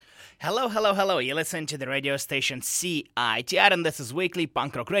Hello, hello, hello. You listen to the radio station CITR, and this is weekly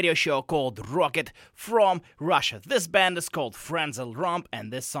punk rock radio show called Rocket from Russia. This band is called Frenzel Romp,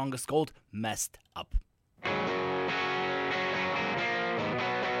 and this song is called Messed Up. I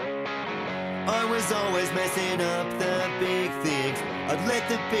was always messing up the big things. I'd let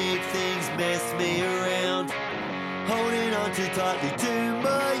the big things mess me around, holding on too tightly to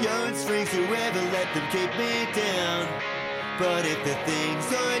my own strings. Whoever let them keep me down. But if the things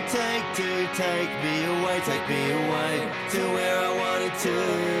I take to take me away to where I wanted to,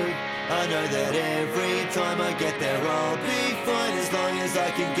 I know that every time I get there I'll be fine, as long as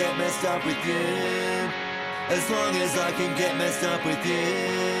I can get messed up with you. As long as I can get messed up with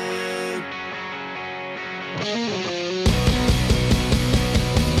you.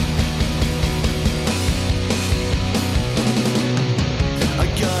 I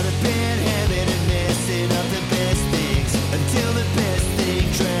got a bad habit of messing up the best things, until the best thing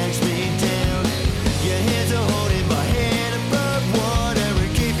drags me down. Your hands are holding my head above water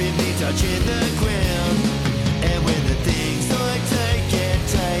and keeping me touching the ground. And when the things I take get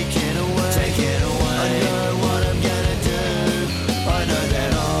taken away, I know what I'm gonna do. I know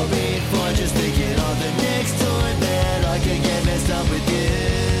that I'll be fine, just thinking of the next time that I can get messed up with you.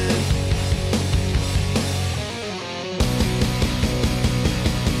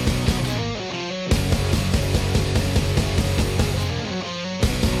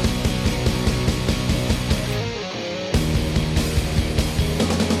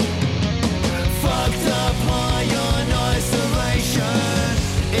 Fucked up high on isolation.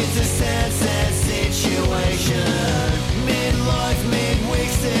 It's a sad, sad situation. Midlife, midweek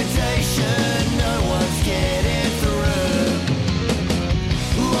sedation. No one's getting through.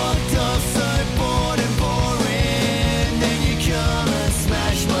 Locked up, so bored and boring. Then you come and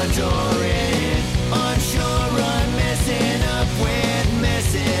smash my door in. I'm sure I'm messing up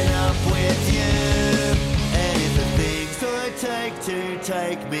with you. And if the things I take to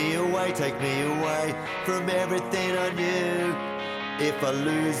take me away from everything I knew. If I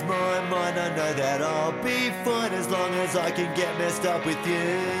lose my mind, I know that I'll be fine, as long as I can get messed up with you.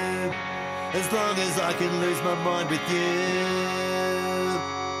 As long as I can lose my mind with you.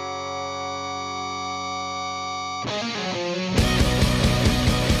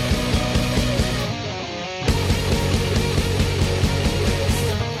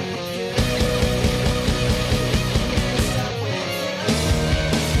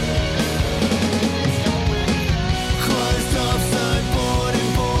 Closed off, so bored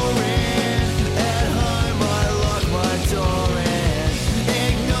and boring. At home I lock my door in,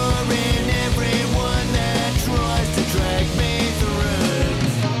 ignoring everyone that tries to drag me through.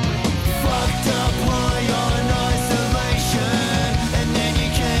 Fucked up high on isolation, and then you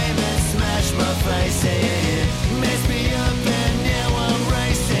came and smashed my face in. Messed me up and now I'm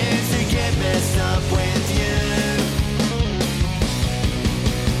racing to get messed up with you.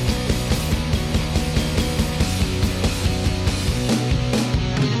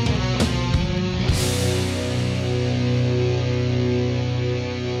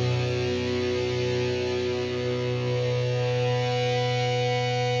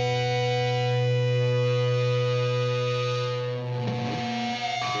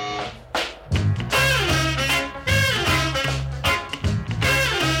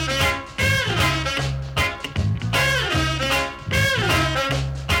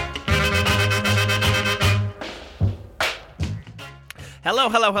 Hello,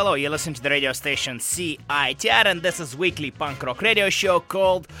 hello, hello. You listen to the radio station CITR, and this is weekly punk rock radio show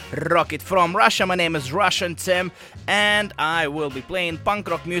called Rocket from Russia. My name is Russian Tim, and I will be playing punk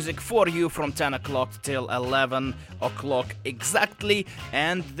rock music for you from 10 o'clock till 11 o'clock exactly,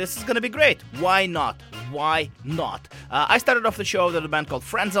 and this is gonna be great. Why not? Why not? I started off the show with a band called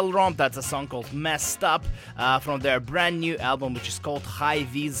Frenzel Romp. That's a song called Messed Up from their brand new album, which is called High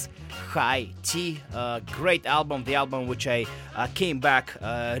Vis High T. Great album, the album which I came back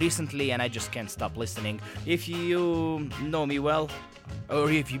recently, and I just can't stop listening. If you know me well,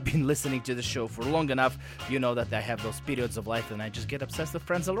 or if you've been listening to the show for long enough, you know that I have those periods of life and I just get obsessed with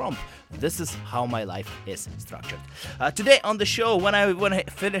Frenzel Romp. This is how my life is structured. Today on the show, when I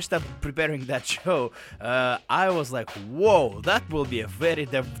finished up preparing that show, I was like, whoa, that will be a very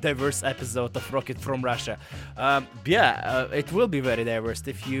diverse episode of Rocket from Russia. It will be very diverse.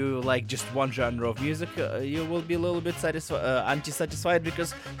 If you like just one genre of music, you will be a little bit anti-satisfied,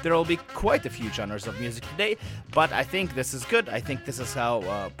 because there will be quite a few genres of music today, but I think this is good. I think this is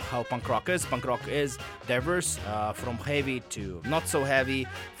how punk rock is. Punk rock is diverse, from heavy to not so heavy,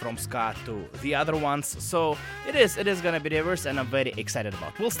 from ska to the other ones. So it is gonna be diverse, and I'm very excited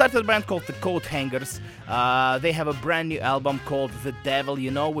about. We'll start with a band called the Coat Hangers. They have a brand new album called The Devil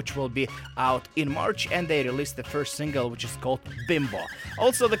You Know, which will be out in March, and they released the first single, which is called Bimbo.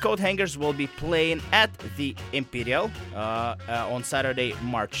 Also, the Coat Hangers will be playing at the Imperial on Saturday,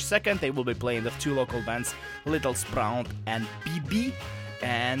 March 2nd. They will be playing with two local bands, Little Sprout and BB.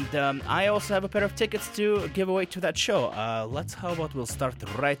 And I also have a pair of tickets to give away to that show. How about we'll start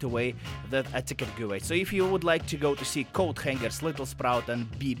right away with a ticket giveaway. So if you would like to go to see Coat Hangers, Little Sprout and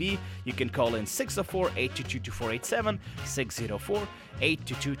BB, you can call in 604-822-2487,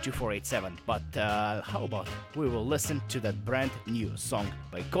 604-822-2487. But how about we will listen to that brand new song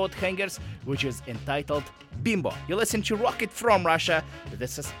by Coat Hangers, which is entitled Bimbo. You listen to Rocket from Russia.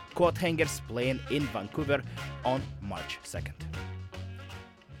 This is Coat Hangers playing in Vancouver on March 2nd.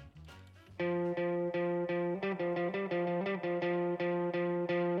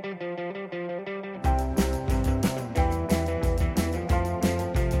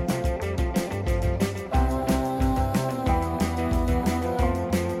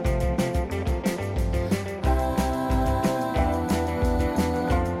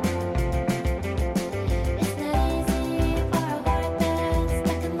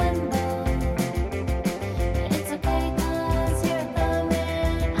 It's okay 'cause you're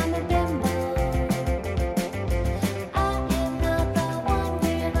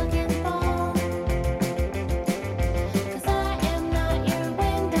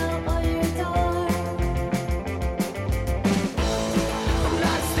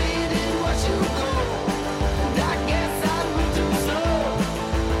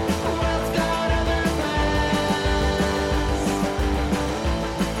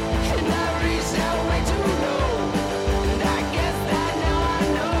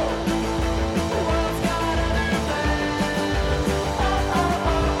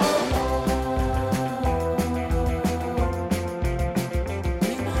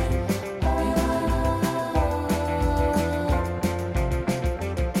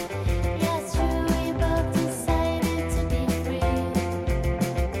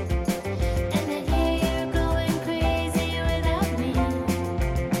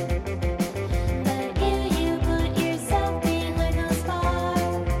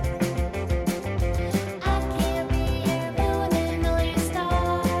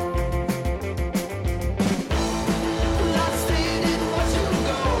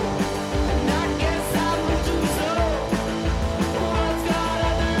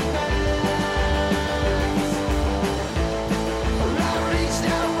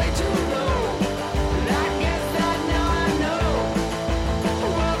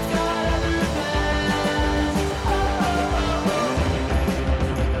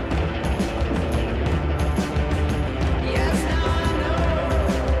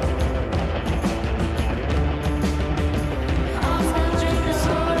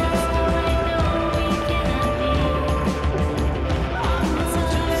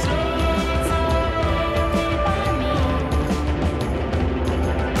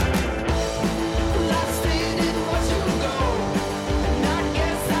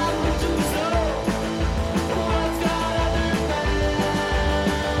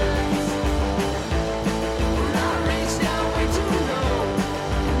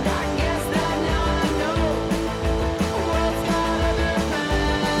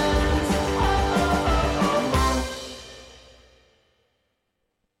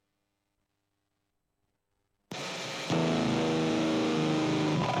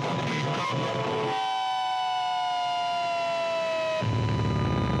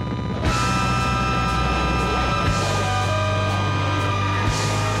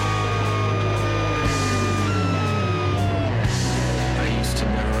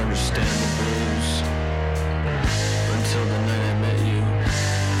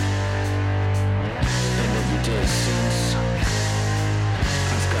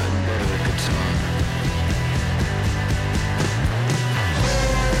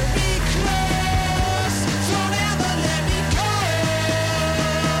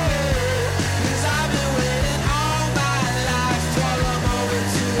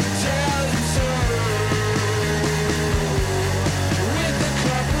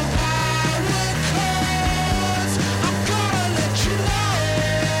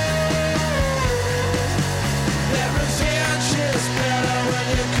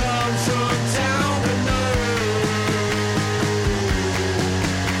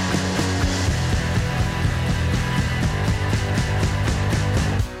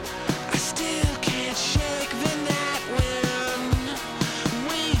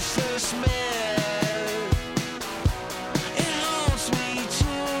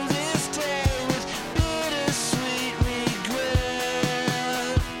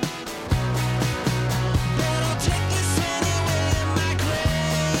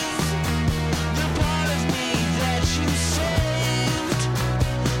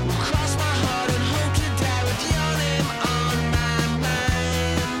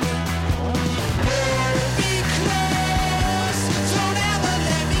Don't ever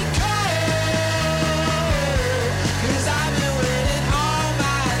let me go.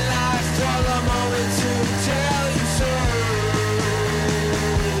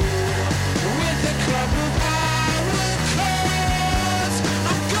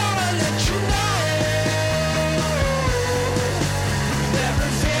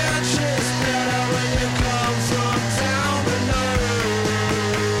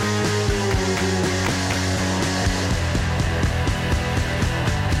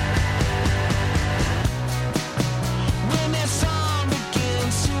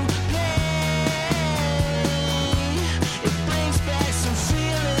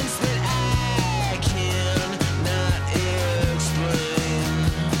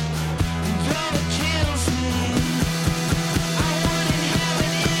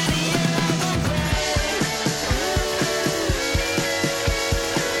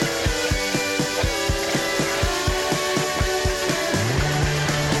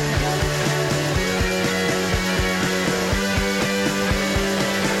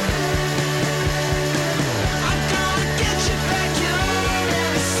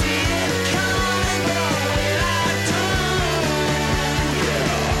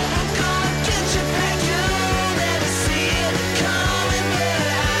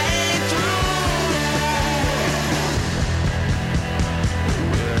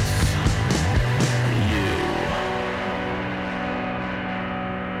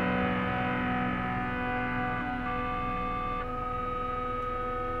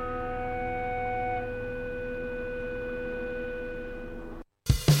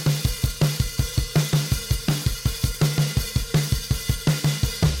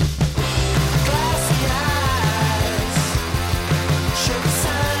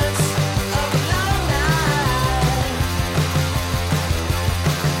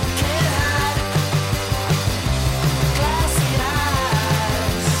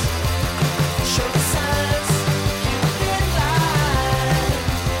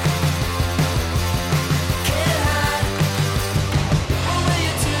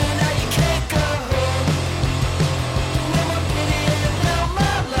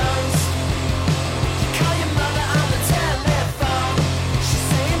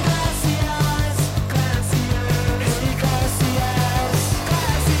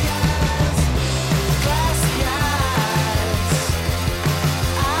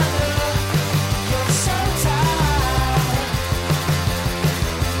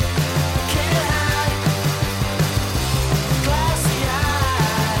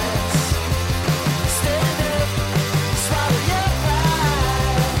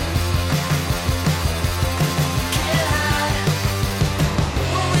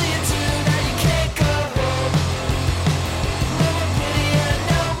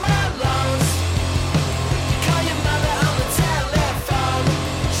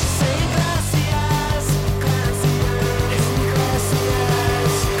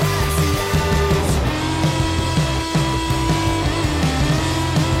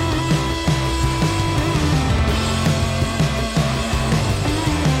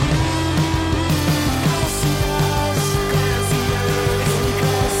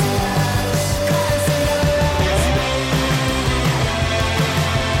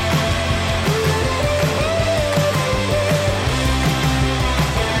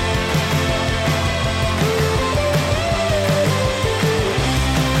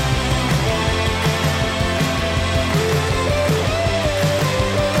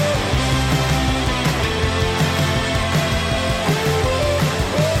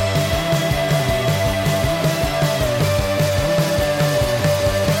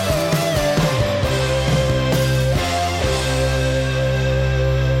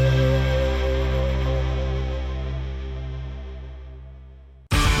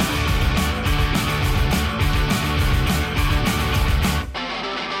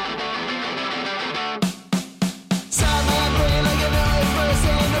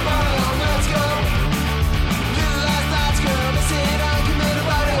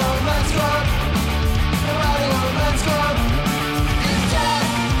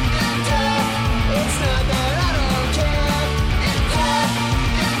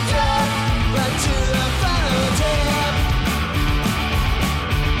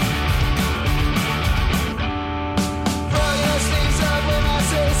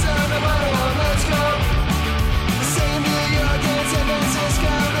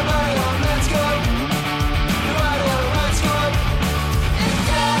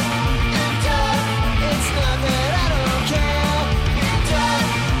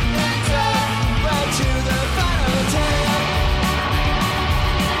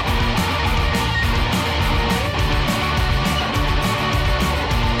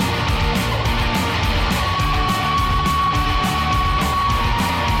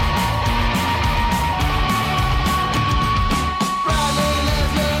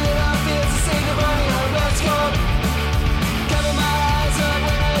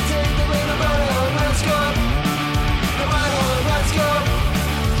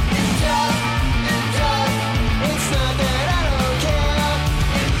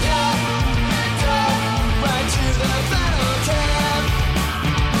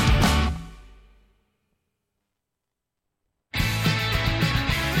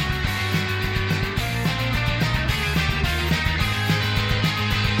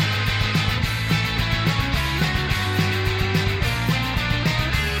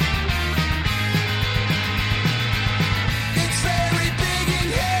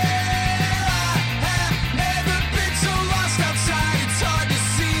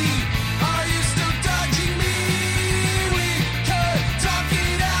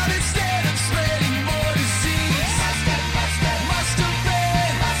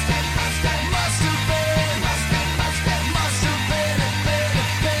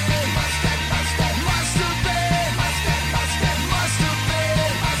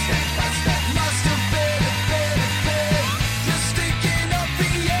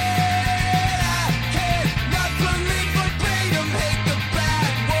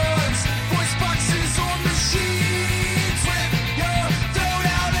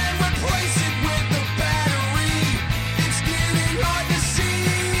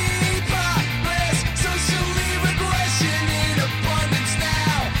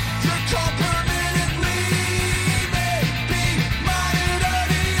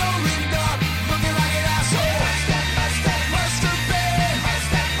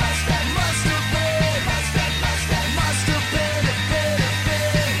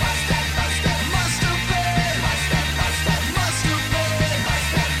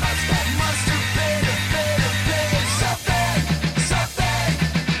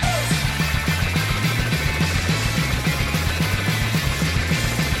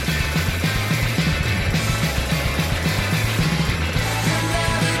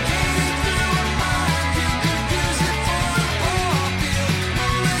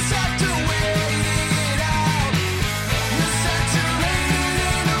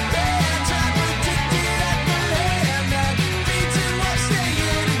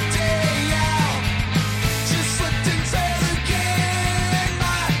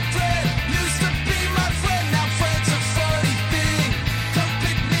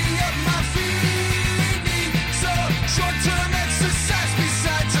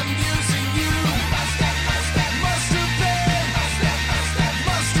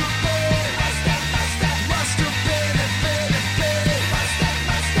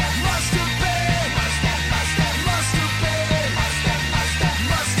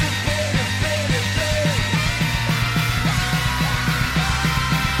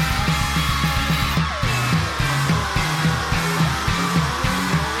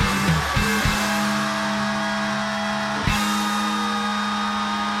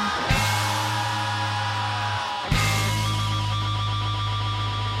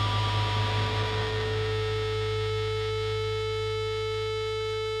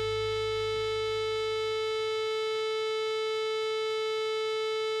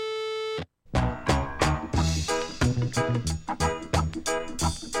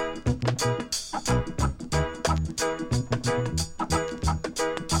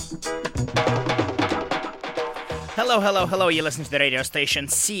 Hello, hello, hello. You're listening to the radio station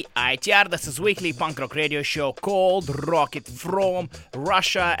CITR. This is weekly punk rock radio show called Rocket from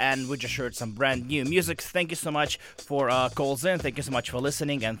Russia, and we just heard some brand new music. Thank you so much for calls in. Thank you so much for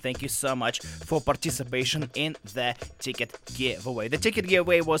listening, and thank you so much for participation in the ticket giveaway. The ticket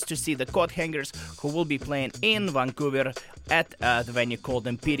giveaway was to see the Coat Hangers, who will be playing in Vancouver at the venue called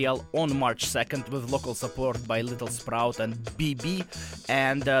Imperial on March 2nd with local support by Little Sprout and BB,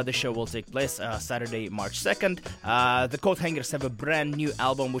 and the show will take place Saturday, March 2nd. The Coat Hangers have a brand new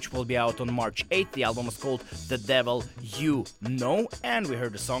album which will be out on March 8th. The album is called The Devil You Know, and we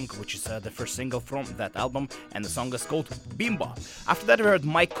heard a song which is the first single from that album, and the song is called Bimbo. After that we heard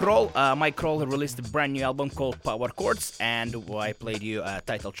Mike Kroll. Mike Kroll released a brand new album called Power Chords, and I played you a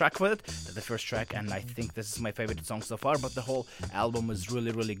title track with it, the first track, and I think this is my favorite song so far, but the whole album is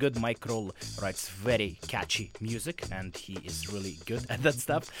really, really good. Mike Kroll writes very catchy music, and he is really good at that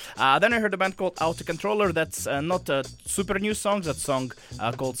stuff. Then I heard a band called Autocontroller. That's not a super new song. That song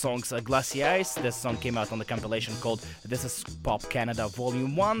called Songs Glassy Eyes. This song came out on the compilation called This Is Pop Canada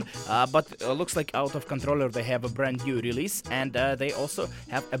Volume 1. But looks like Autocontroller, they have a brand new release, and they also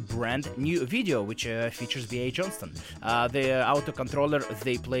have a brand new video which features B.A. Johnston. The Autocontroller,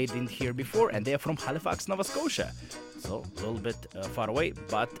 they played in here before, and they are from Halifax, Nova Scotia. So a little bit far away,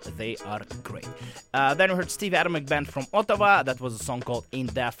 but they are great. Then we heard Steve Atomic Band from Ottawa. That was a song called In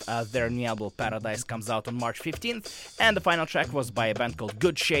Death. Their new album Paradise comes out on March 15th. And the final track was by a band called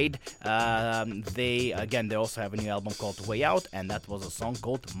Good Shade. They also have a new album called Way Out, and that was a song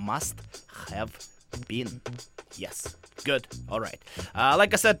called Must Have Been. Yes. Good. All right.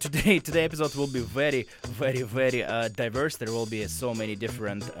 Like I said, today episode will be very, very, very diverse. There will be so many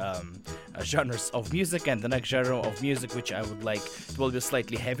different genres of music, and the next genre of music which I would like, it will be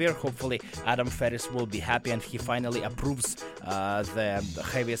slightly heavier. Hopefully Adam Ferris will be happy and he finally approves the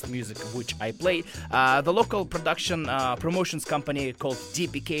heaviest music which I play. The local promotions company called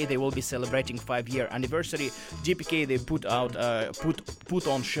DPK, they will be celebrating 5-year anniversary. DPK, they put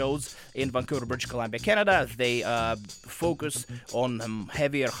on shows in Vancouver, British Columbia, Canada. They focus on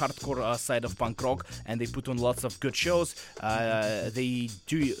heavier hardcore side of punk rock, and they put on lots of good shows. They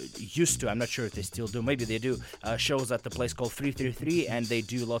used to, I'm not sure if they still do, maybe they do, shows at the place called 333, and they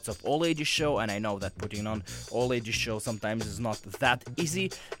do lots of all ages show, and I know that putting on all ages show sometimes is not that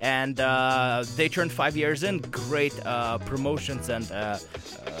easy, and they turned 5 years in. Great promotions and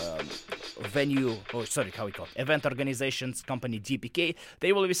event organizations company DPK.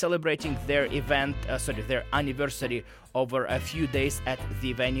 They will be celebrating their their anniversary over a few days at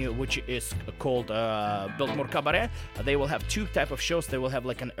the venue, which is called Biltmore Cabaret. They will have two type of shows. They will have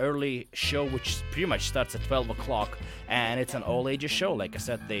like an early show which pretty much starts at 12 o'clock, and it's an all ages show. Like I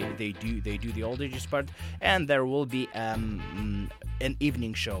said, they do the all ages part, and there will be an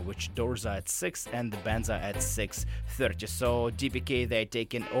evening show which doors are at 6 and the bands are at 6:30. So DPK, they're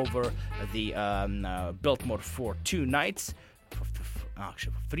taking over the Biltmore for 2 nights.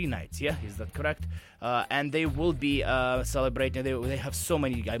 Actually, 3 nights, yeah, is that correct? And they will be celebrating. They have so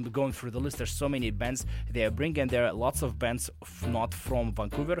many. I'm going through the list. There's so many bands they are bringing. There are lots of bands not from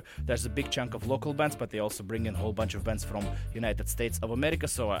Vancouver. There's a big chunk of local bands, but they also bring in a whole bunch of bands from United States of America.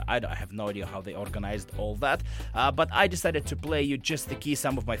 So I have no idea how they organized all that. But I decided to play you just the key,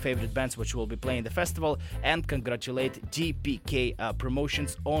 some of my favorite bands which will be playing the festival, and congratulate DPK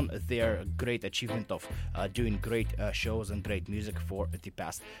Promotions on their great achievement of doing great shows and great music for the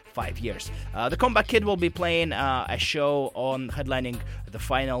past 5 years. The Comeback Kid will be playing a show on headlining the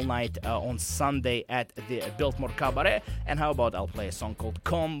final night on Sunday at the Biltmore Cabaret. And how about I'll play a song called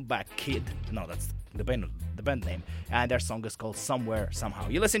Comeback Kid? No, that's the band name, and their song is called Somewhere Somehow.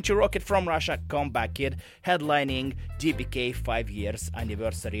 You listen to Rocket from Russia, Comeback Kid, headlining DPK 5 years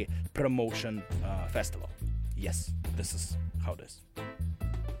anniversary promotion festival. Yes, this is how it is.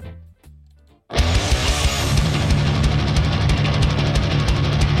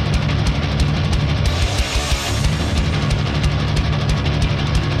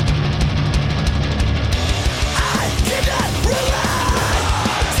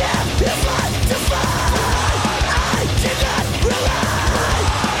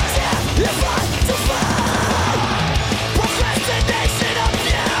 Procrastination,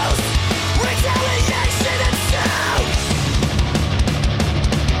 abuse, retaliation, and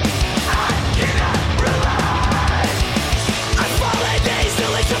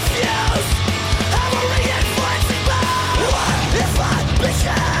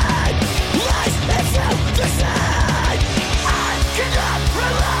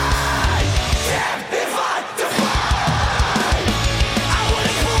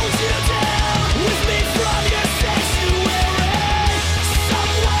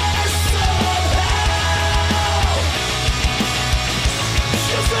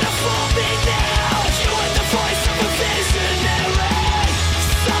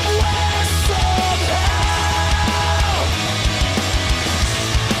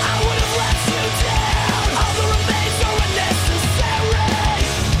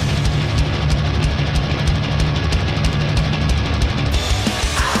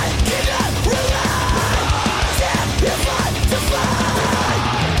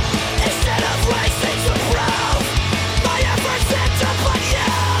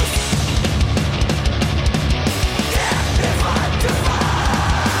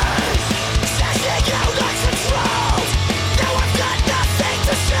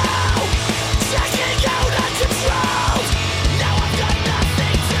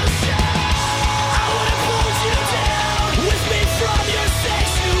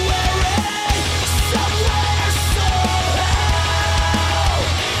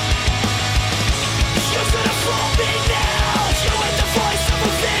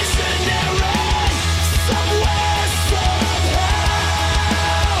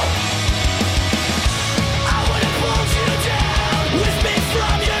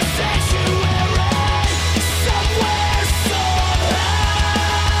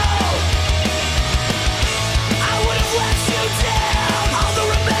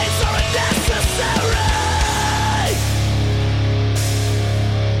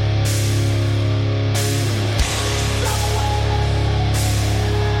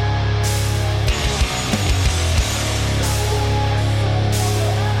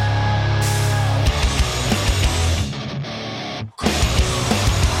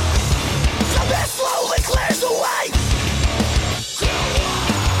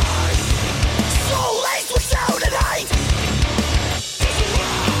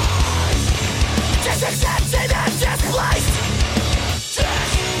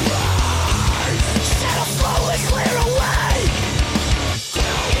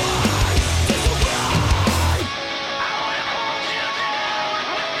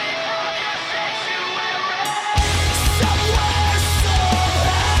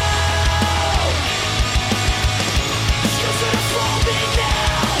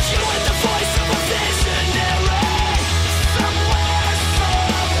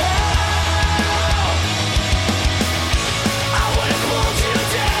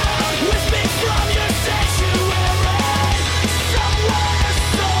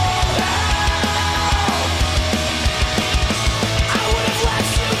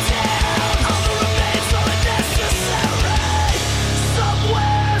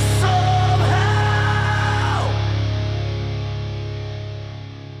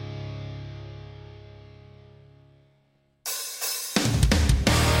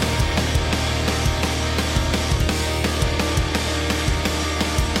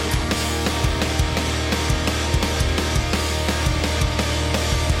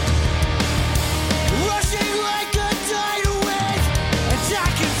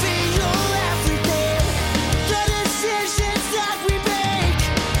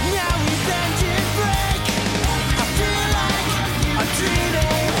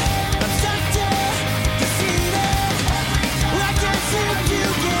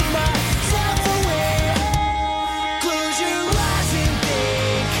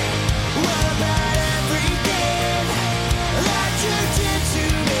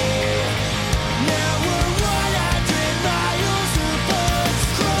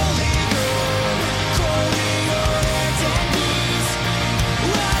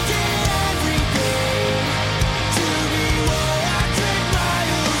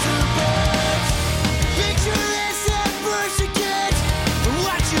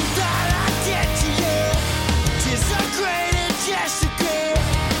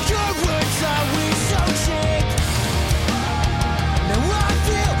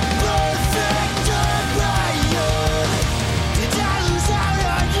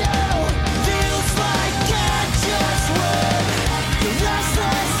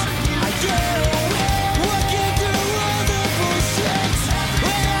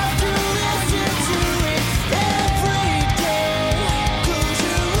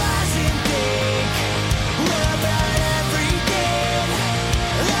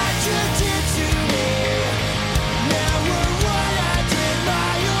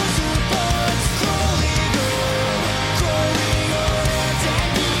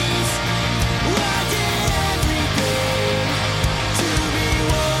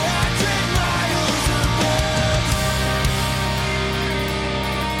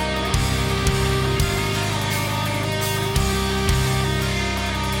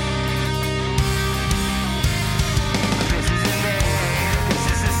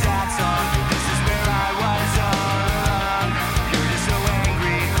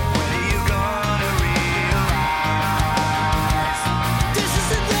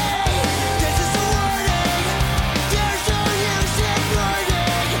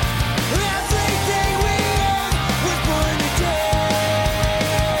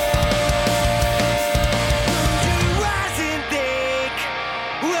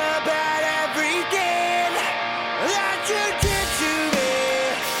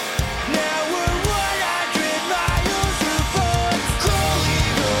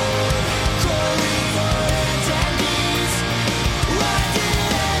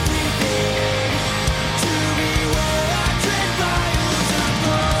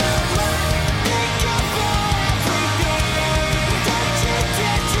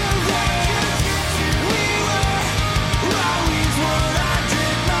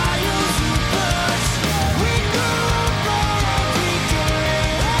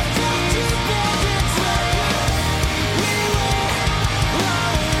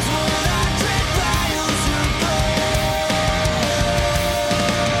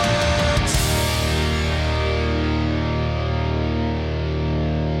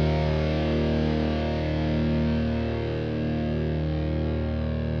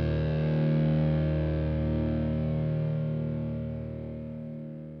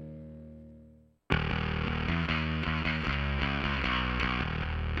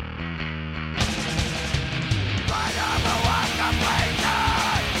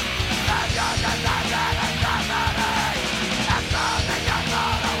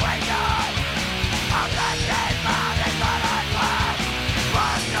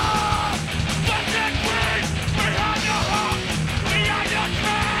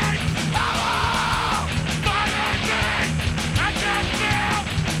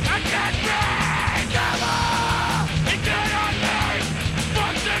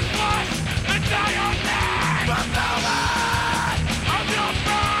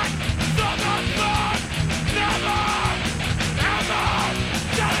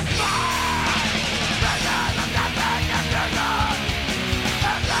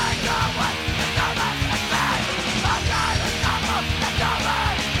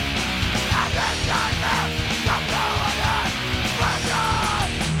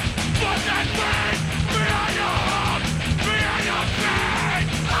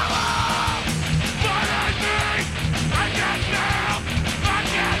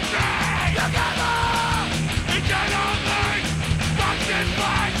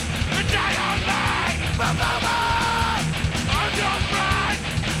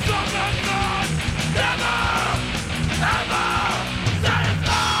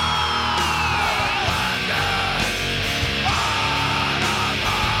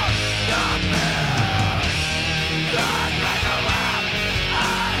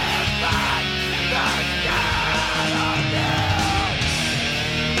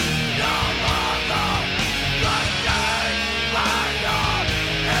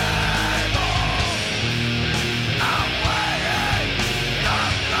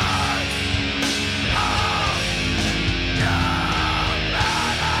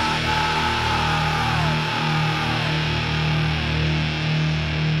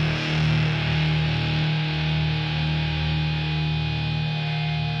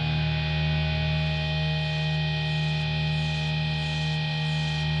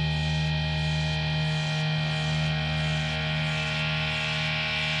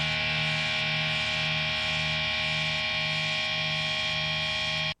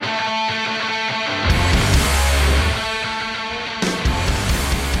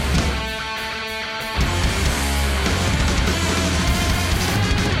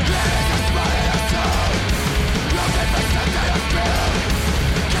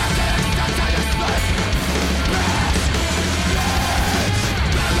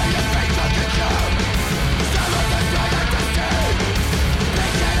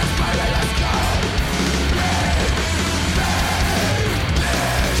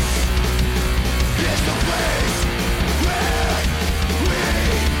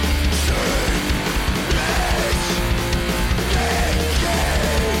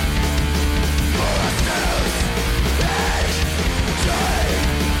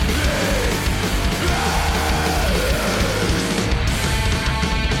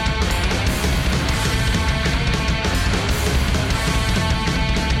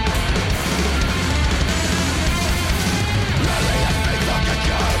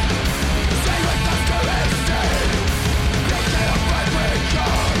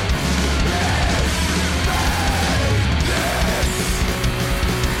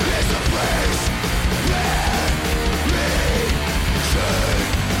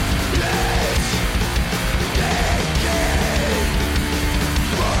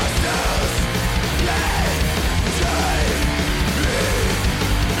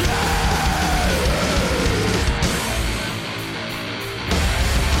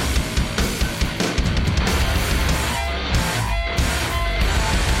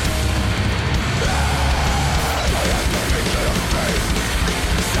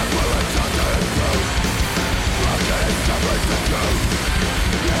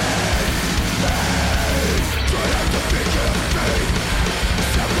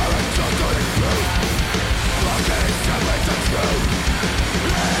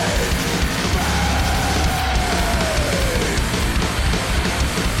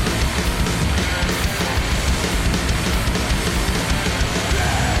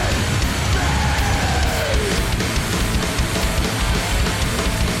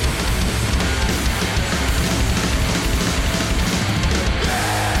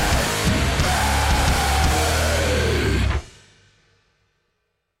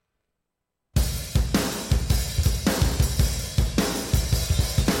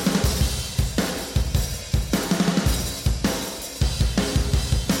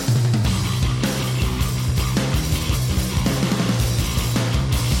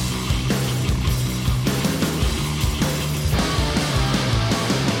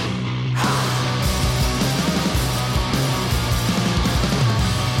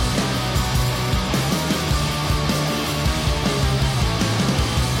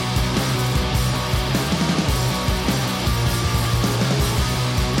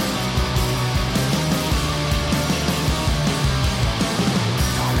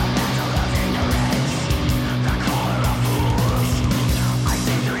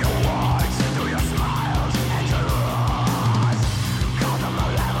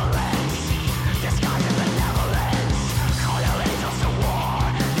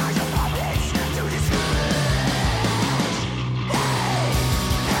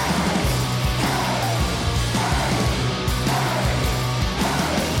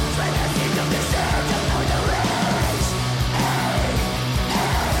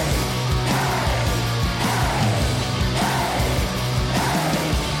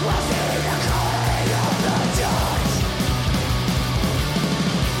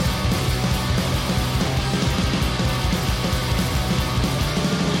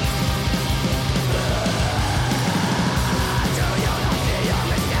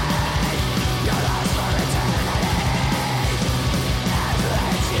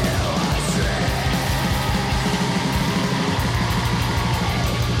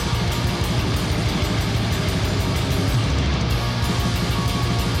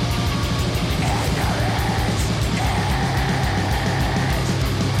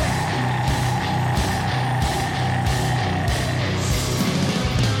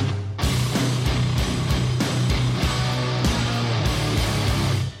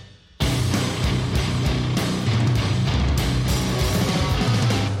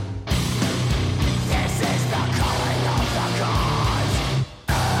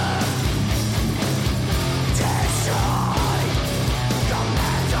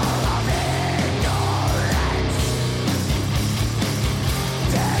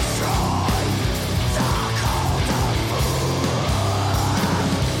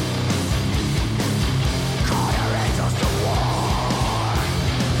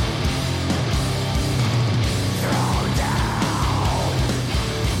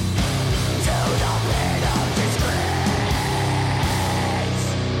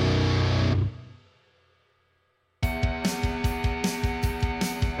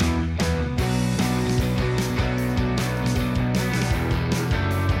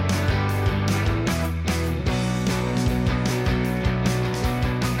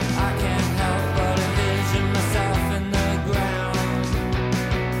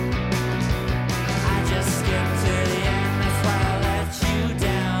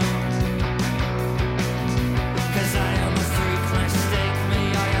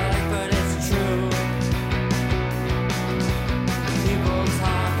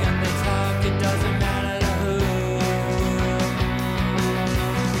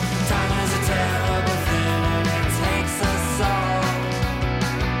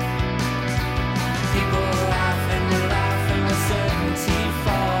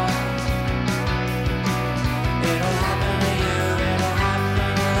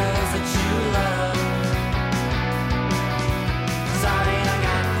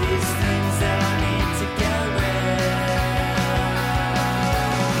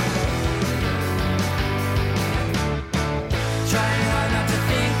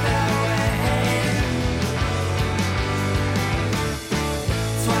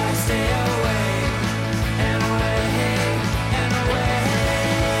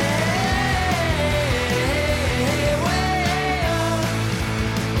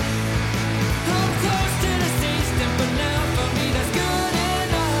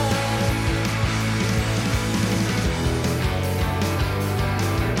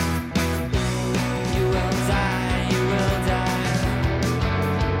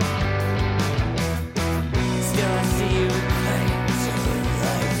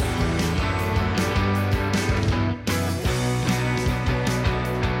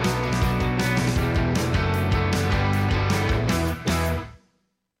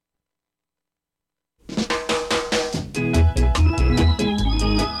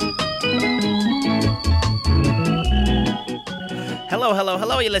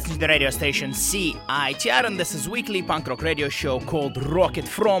you're listening to the radio station CITR, and this is weekly punk rock radio show called Rocket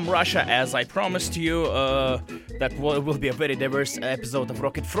from Russia. As I promised you, that will be a very diverse episode of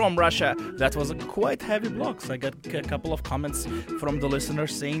Rocket from Russia. That was a quite heavy block, so I got a couple of comments from the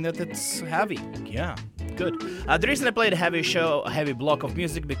listeners saying that it's heavy. Yeah, good. The reason I played a heavy block of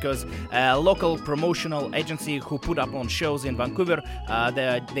music, because a local promotional agency who put up on shows in Vancouver,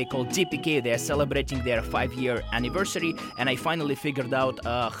 they call DPK, they are celebrating their 5-year anniversary, and I finally figured out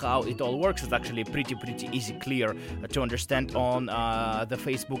how it all works. It's actually pretty easy, clear to understand on the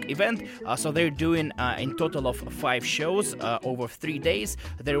Facebook event. So they're doing in total of 5 shows over 3 days.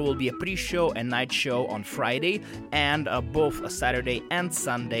 There will be a pre-show and night show on Friday, and both Saturday and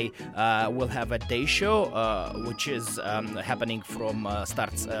Sunday will have a day show, which is happening from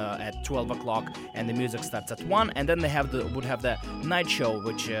starts at 12 o'clock, and the music starts at 1, and then they would have the night show,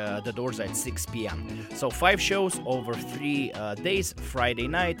 which the doors are at 6 p.m. So 5 shows over 3 days: Friday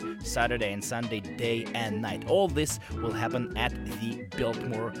night, Saturday and Sunday, day and night. All this will happen at the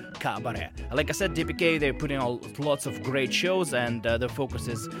Biltmore Cabaret. Like I said, DPK, they're putting out lots of great shows, and the focus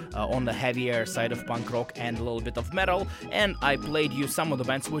is on the heavier side of punk rock and a little bit of metal. And I played you some of the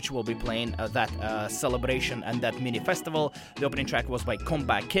bands which will be playing that celebration and that mini festival. The opening track was by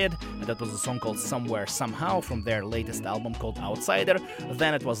Comeback Kid, and that was a song called Somewhere Somehow from their latest album called Outsider.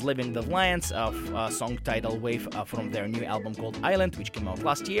 Then it was Living the Lions, a song title Wave from their new album called Island, which came out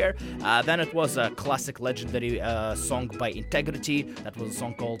last year. Then it was a classic legendary song by Integrity. That was a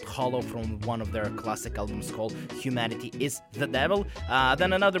song called Hollow from one of their classic albums called Humanity is the Devil.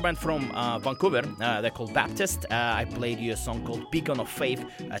 Then another band from Vancouver, they're called Baptist. I played you a song called Beacon of Faith,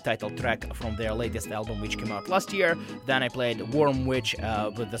 a title track from their latest album which came out last year. Then I played Worm Witch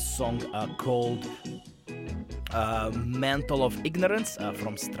with the song called Mantle of Ignorance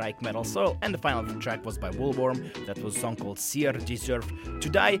from Strike Metal Soil, and the final track was by Woolworm. That was a song called Seer Deserve to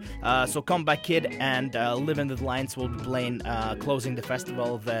Die. So Comeback Kid and Living the Lions will be playing, closing the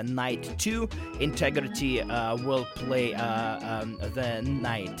festival, the night 2. Integrity will play the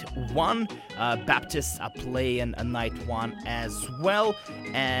night 1. Baptists are playing a night 1 as well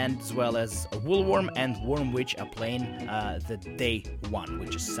as Woolworm and Worm Witch are playing the day 1,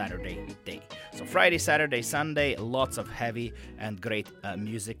 which is Saturday day. So Friday, Saturday, Sunday, lots of heavy and great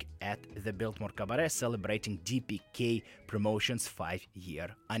music at the Biltmore Cabaret, celebrating DPK Promotions 5-year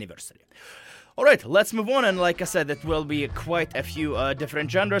anniversary. Alright, let's move on, and like I said, it will be quite a few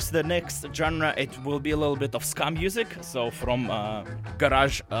different genres. The next genre, it will be a little bit of ska music, so from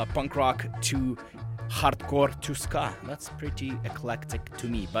garage punk rock to hardcore to ska. That's pretty eclectic to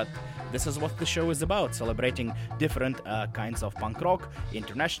me, but this is what the show is about, celebrating different kinds of punk rock,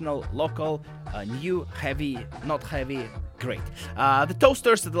 international, local, new, heavy, not heavy, great. The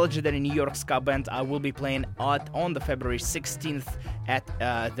Toasters, the legendary New York ska band, will be playing on the February 16th at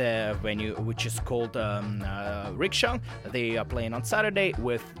the venue, which is called Rickshaw. They are playing on Saturday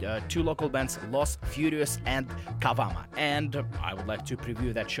with 2 local bands, Los Furious and Kavama. And I would like to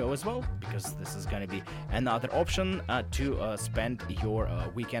preview that show as well, because this is going to be another option to spend your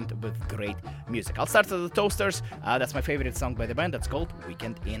weekend with great music. I'll start with the Toasters. That's my favorite song by the band. That's called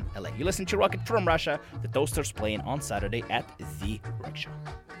Weekend in LA. You listen to Rocket from Russia. The Toasters playing on Saturday at the Rickshaw.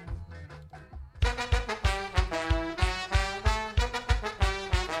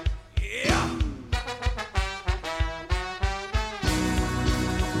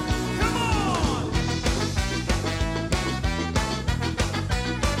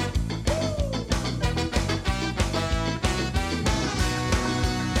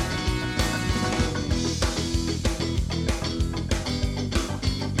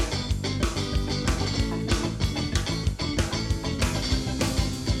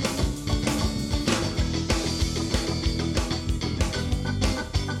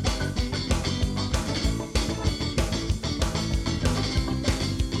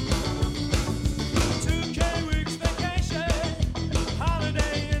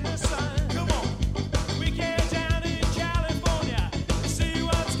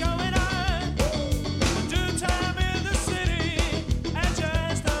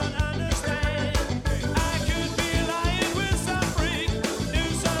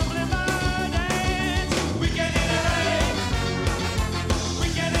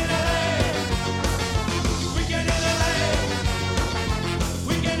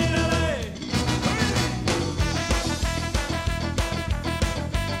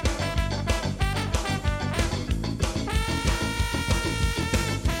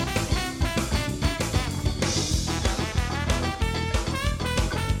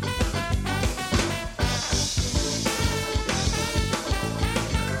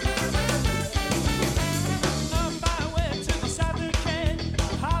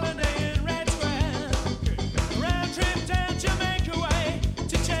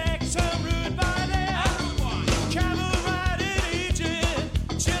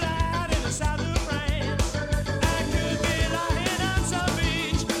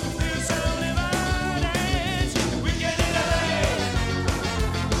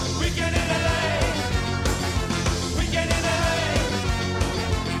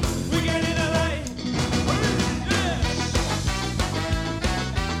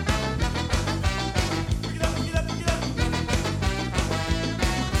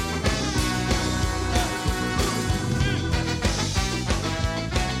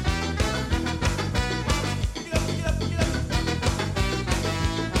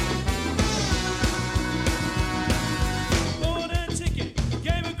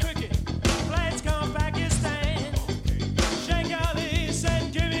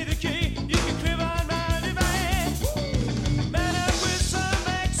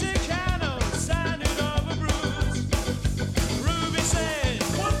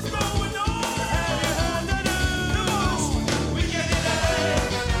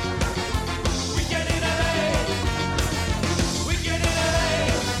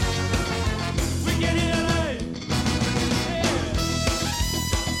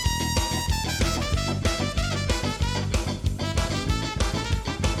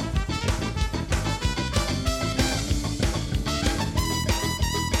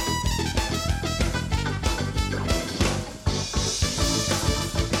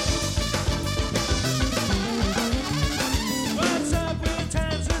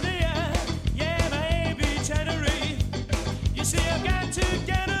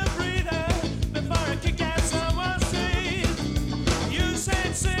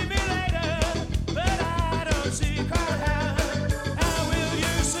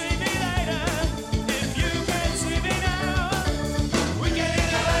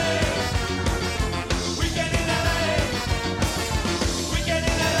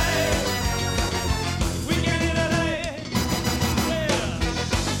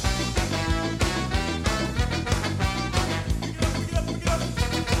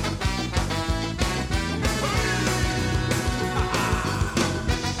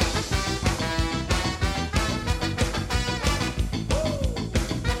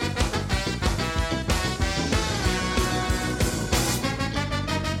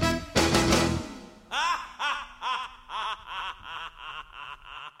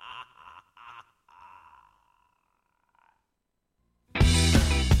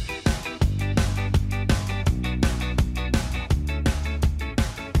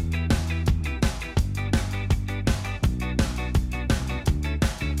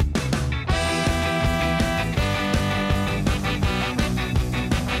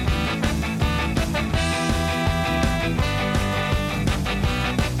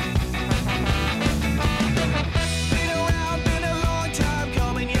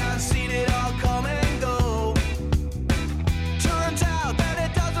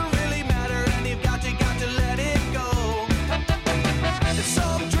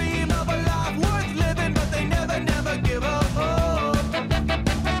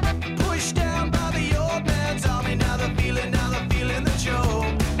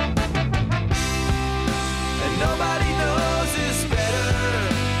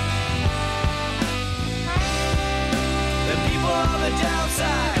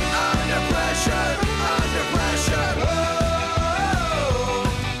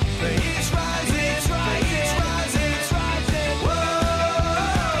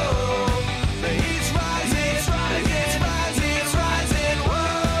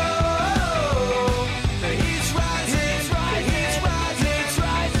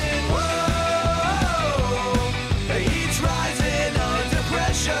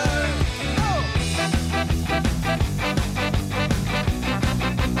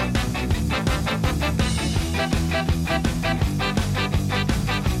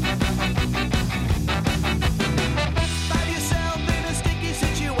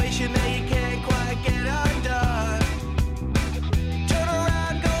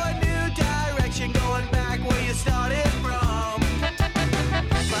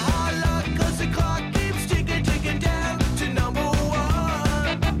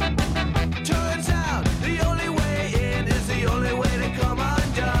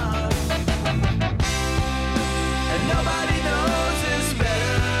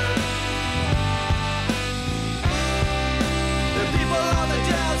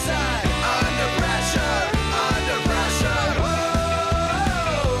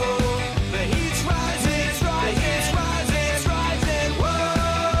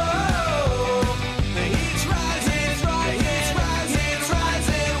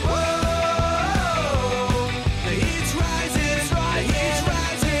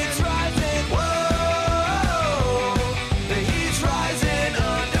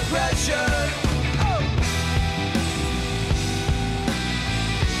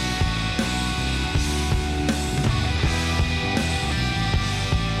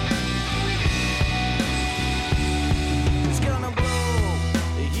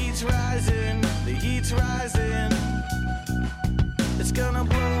 It's gonna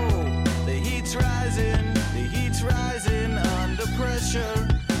blow. The heat's rising. The heat's rising under pressure.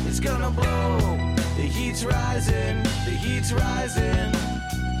 It's gonna blow. The heat's rising. The heat's rising.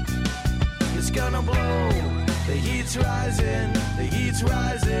 It's gonna blow. The heat's rising. The heat's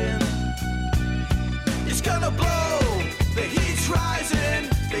rising. It's gonna blow. The heat's rising.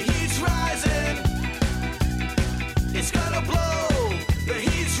 The heat's rising. It's gonna blow. The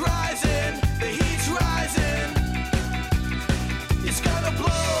heat's rising. The heat's rising. It's gonna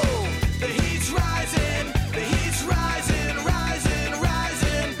blow. The heat's rising. The heat's rising, rising,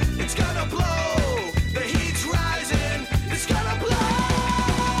 rising. It's gonna blow. The heat's rising. It's gonna blow.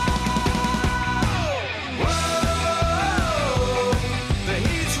 Whoa. The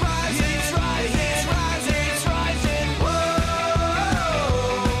heat's rising. The heat's rising. It's rising.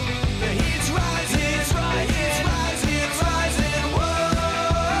 Whoa.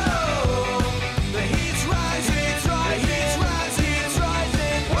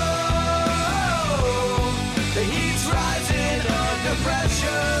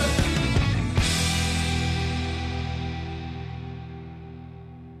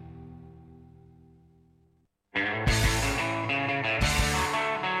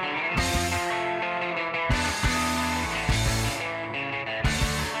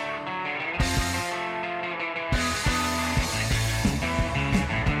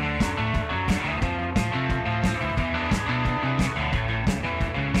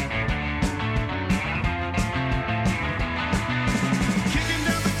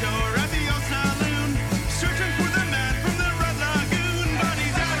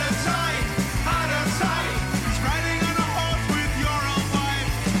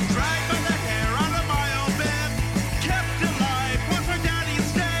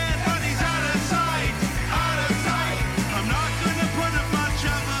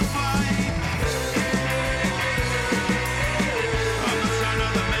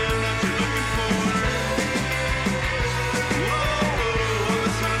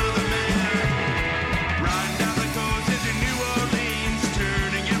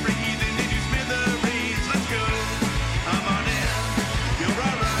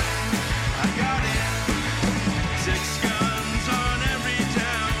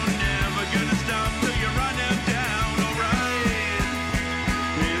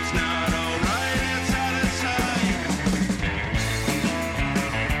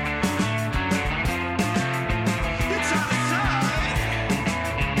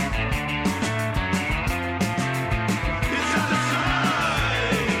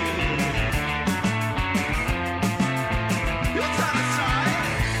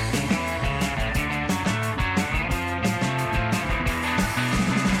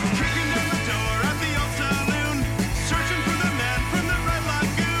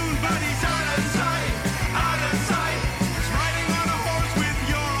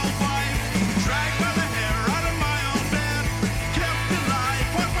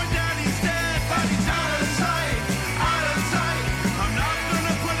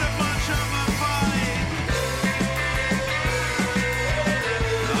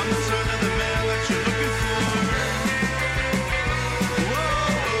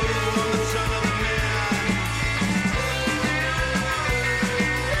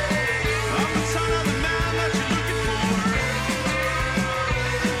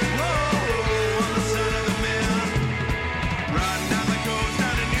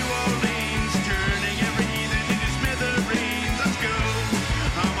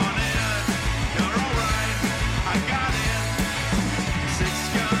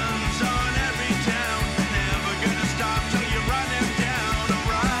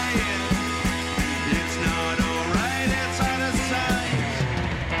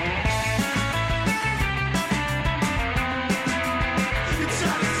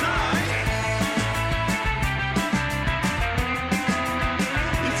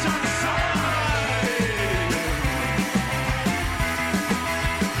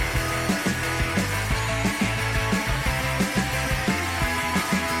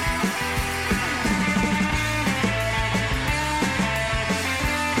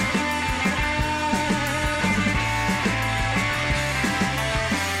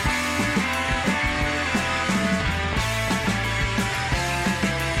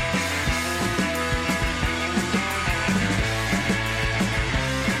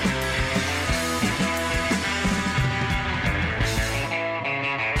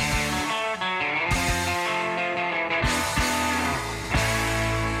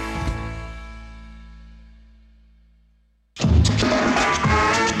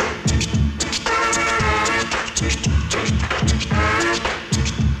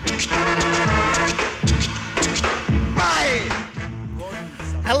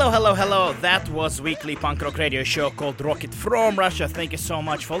 Hello. That was weekly punk rock radio show called Rocket from Russia. Thank you so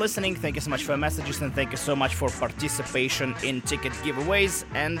much for listening. Thank you so much for messages, and thank you so much for participation in ticket giveaways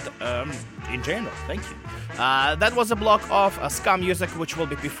and in general. Thank you. That was a block of ska music which will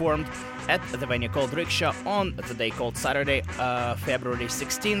be performed at the venue called Rickshaw on the day called Saturday, February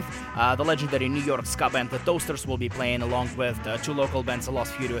 16th. The legendary New York ska band The Toasters will be playing along with two local bands,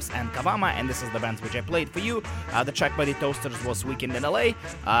 Los Furious and Kavama, and this is the bands which I played for you. The track by The Toasters was Weekend in LA.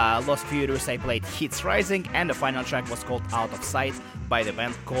 Los Furious I played Heats Rising, and the final track was called Out of Sight by the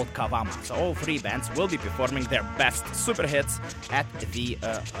band called Kavama. So all three bands will be performing their best super hits at the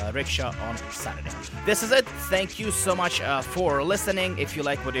Rickshaw on Saturday. This is it. Thank you so much for listening. If you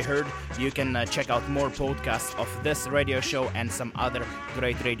like what you heard, you can check out more podcasts of this radio show and some other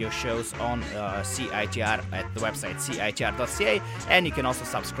great radio shows on CITR at the website citr.ca, and you can also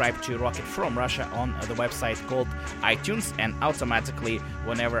subscribe to Rocket from Russia on the website called iTunes, and automatically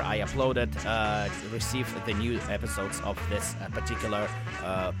whenever I upload it, receive the new episodes of this particular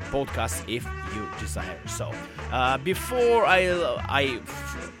podcast if you desire. So before I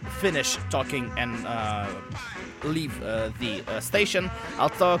finish talking and leave the station, I'll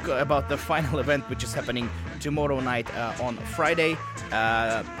talk about the final event which is happening tomorrow night on Friday.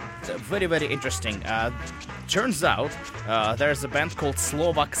 Very, very interesting. Turns out there's a band called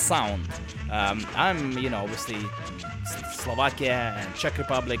Slovak Sound. I'm, obviously Slovakia and Czech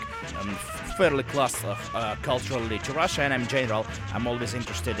Republic, fairly close culturally to Russia, and in general, I'm always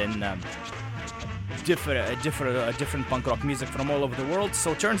interested in different punk rock music from all over the world.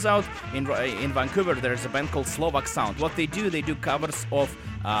 So turns out in Vancouver there's a band called Slovak Sound. What they do covers of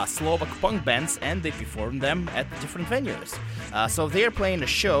Slovak punk bands, and they perform them at different venues. So they're playing a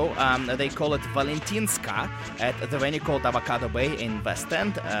show, they call it Valentinska, at the venue called Avocado Bay in West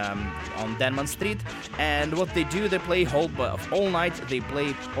End on Denman Street. And what they do, they play all night, they play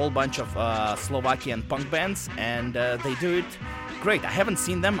a whole bunch of Slovakian punk bands, and they do it great. I haven't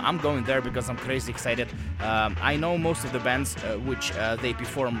seen them. I'm going there because I'm crazy excited. I know most of the bands which they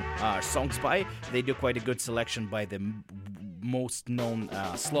perform songs by. They do quite a good selection by the most known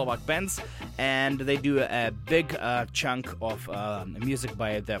Slovak bands, and they do a big chunk of music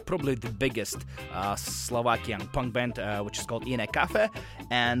by probably the biggest Slovakian punk band, which is called Iné Cafe.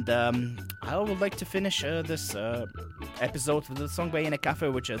 And I would like to finish this episode with the song by Iné Cafe,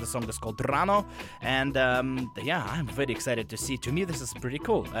 which the song is called Rano. And I'm very excited to see. To me, this is pretty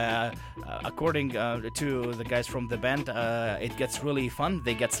cool. According to the guys from the band, it gets really fun.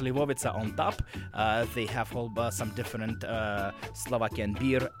 They get Slivovica on top. They have some different Slovakian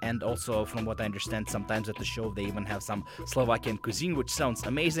beer, and also, from what I understand, sometimes at the show they even have some Slovakian cuisine, which sounds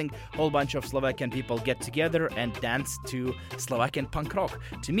amazing. Whole bunch of Slovakian people get together and dance to Slovakian punk rock.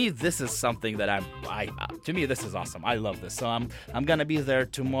 To me, this is something that to me, this is awesome. I love this. So I'm gonna be there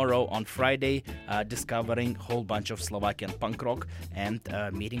tomorrow on Friday, discovering a whole bunch of Slovakian punk rock and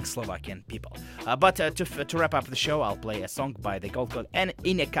meeting Slovakian people. But to wrap up the show, I'll play a song by the called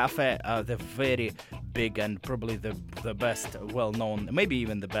Iné Cafe, the very big and probably the best well-known, maybe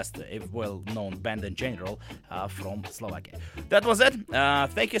even the best well-known band in general from Slovakia. That was it.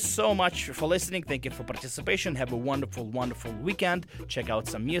 Thank you so much for listening. Thank you for participation. Have a wonderful, wonderful weekend. Check out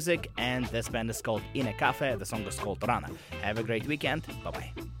some music, and this band is called Iné Cafe. The song is called Rana. Have a great weekend.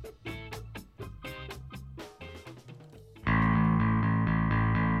 Bye-bye.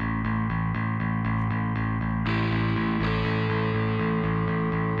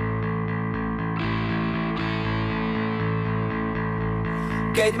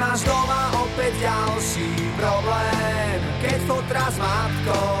 Keď máš doma opäť ďalší problém, keď fotra s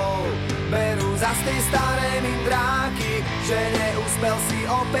matkou berú zas tie staré mindráky, že neúspel si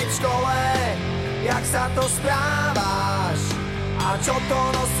opäť v škole, jak sa to správaš a čo to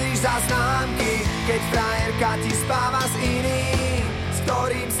nosíš za známky, keď frajerka ti spáva s iným, s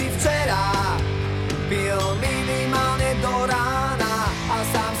ktorým si včera pil minimálne do rána a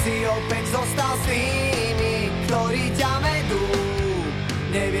sám si opäť zostal s tými, ktorí ťa vedú.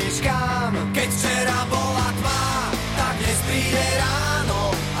 Nevieš kam, keď včera bola tma, tak dnes príde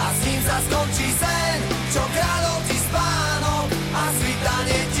ráno a s ním sa skončí sen, čo kradol ti spánok a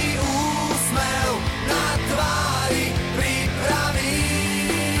svitanie ti úsmev na tvári pripraví.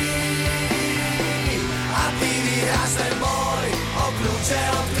 A ty vyhráš ten boj o kľúče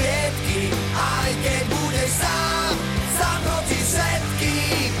od klietky, aj keď budeš sám proti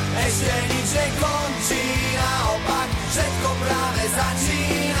všetkým. Ešte nič nekončí, naopak všetko práve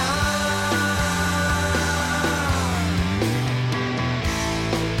začína.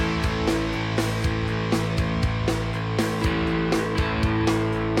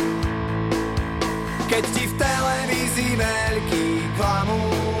 Keď ti v televízii veľký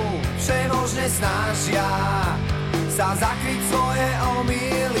klamú vážne snažia sa zakryť svoje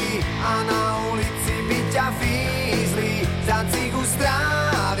omýly a na ulici by ťa fízli za cigu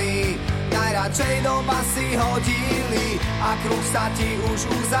strávy. Najradšej do basy hodili a kruh sa ti už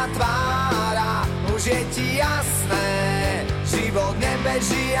uzatvára. Už je ti jasné, život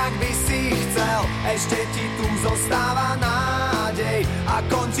nebeží, jak by si chcel. Ešte ti tu zostáva nádej a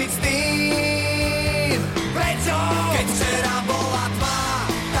končiť s tým. Prečo? Keď včera bola tma,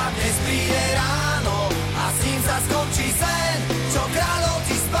 tak dnes príde ráno a s ním sa skončí sen, čo kradol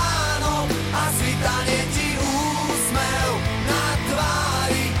ti spánok a svitanie ti úsmev na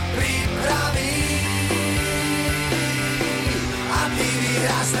tvári pripraví. A ty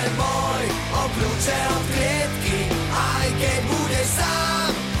vyhráš ten boj o kľúče od klietky, aj keď budeš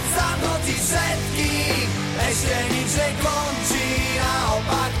sám, zamknutí všetkých. Ešte nič nekončí,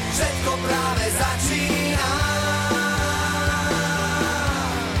 naopak všetko práve začína.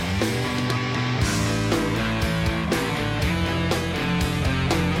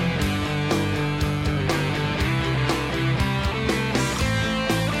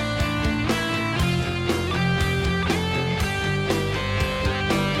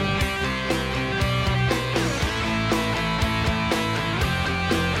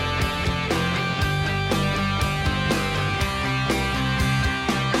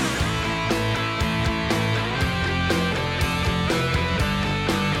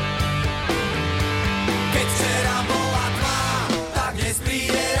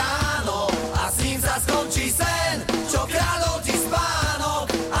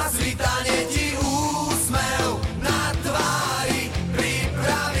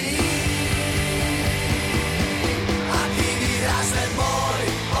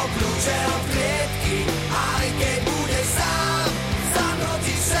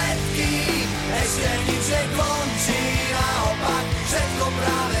 Ešte nič nekončí, naopak všetko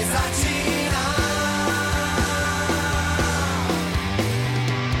práve začína.